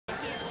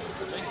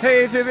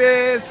Hey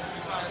YouTubies!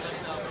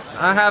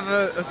 I have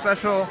a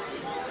special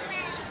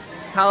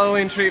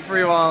Halloween treat for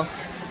you all.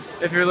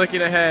 If you're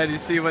looking ahead, you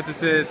see what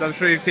this is. I'm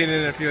sure you've seen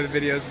it in a few of the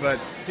videos, but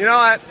you know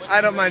what?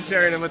 I don't mind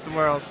sharing it with the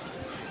world.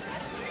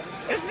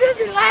 It's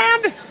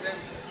Disneyland!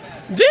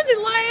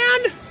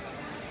 Disneyland!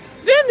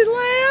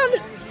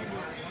 Disneyland!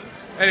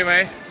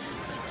 Anyway,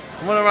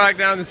 I'm gonna walk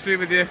down the street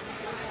with you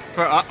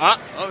for, what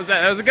was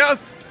that? That was a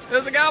ghost!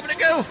 There's a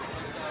gobbledygoo!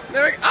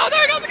 There we go. Oh,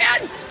 there it goes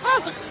again!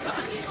 Oh.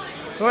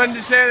 I wanted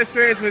to share the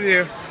experience with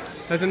you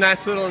as a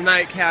nice little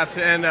nightcap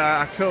to end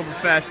our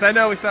Oktoberfest. I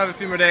know we still have a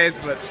few more days,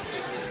 but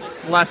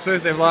last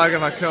Thursday vlog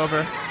of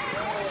October.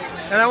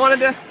 And I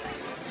wanted to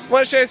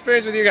share the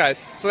experience with you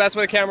guys. So that's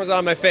why the camera's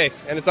on my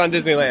face, and it's on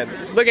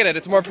Disneyland. Look at it,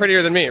 it's more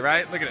prettier than me,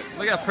 right? Look at it.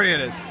 Look how pretty it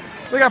is.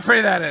 Look how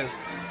pretty that is.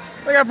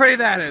 Look how pretty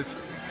that is.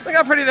 Look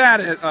how pretty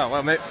that is. Oh,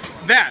 well, maybe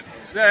that.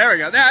 There we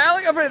go. There,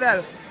 look how pretty that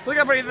is. Look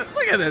how pretty,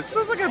 look at this.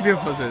 Look how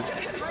beautiful this is.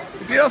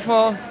 It's a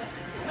beautiful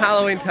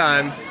Halloween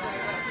time.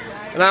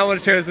 And I want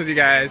to share this with you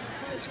guys.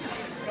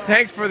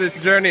 Thanks for this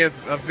journey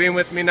of being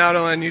with me not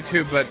only on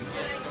YouTube,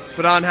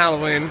 but on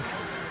Halloween.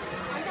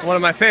 One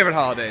of my favorite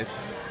holidays.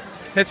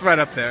 It's right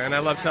up there, and I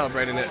love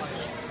celebrating it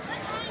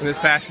in this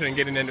fashion and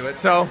getting into it.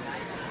 So,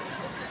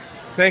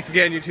 thanks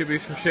again,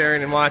 YouTubies, for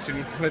sharing and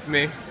watching with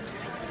me.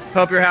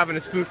 Hope you're having a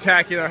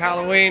spooktacular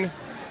Halloween.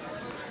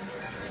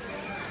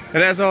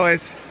 And as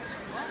always,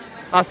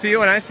 I'll see you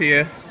when I see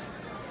you.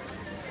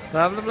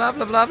 Love, love, love,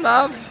 love, love,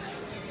 love.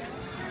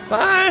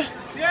 Bye.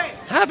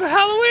 Happy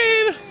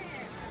Halloween.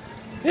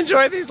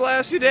 Enjoy these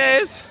last few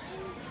days.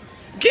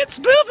 Get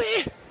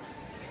spoopy.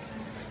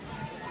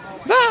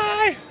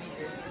 Bye.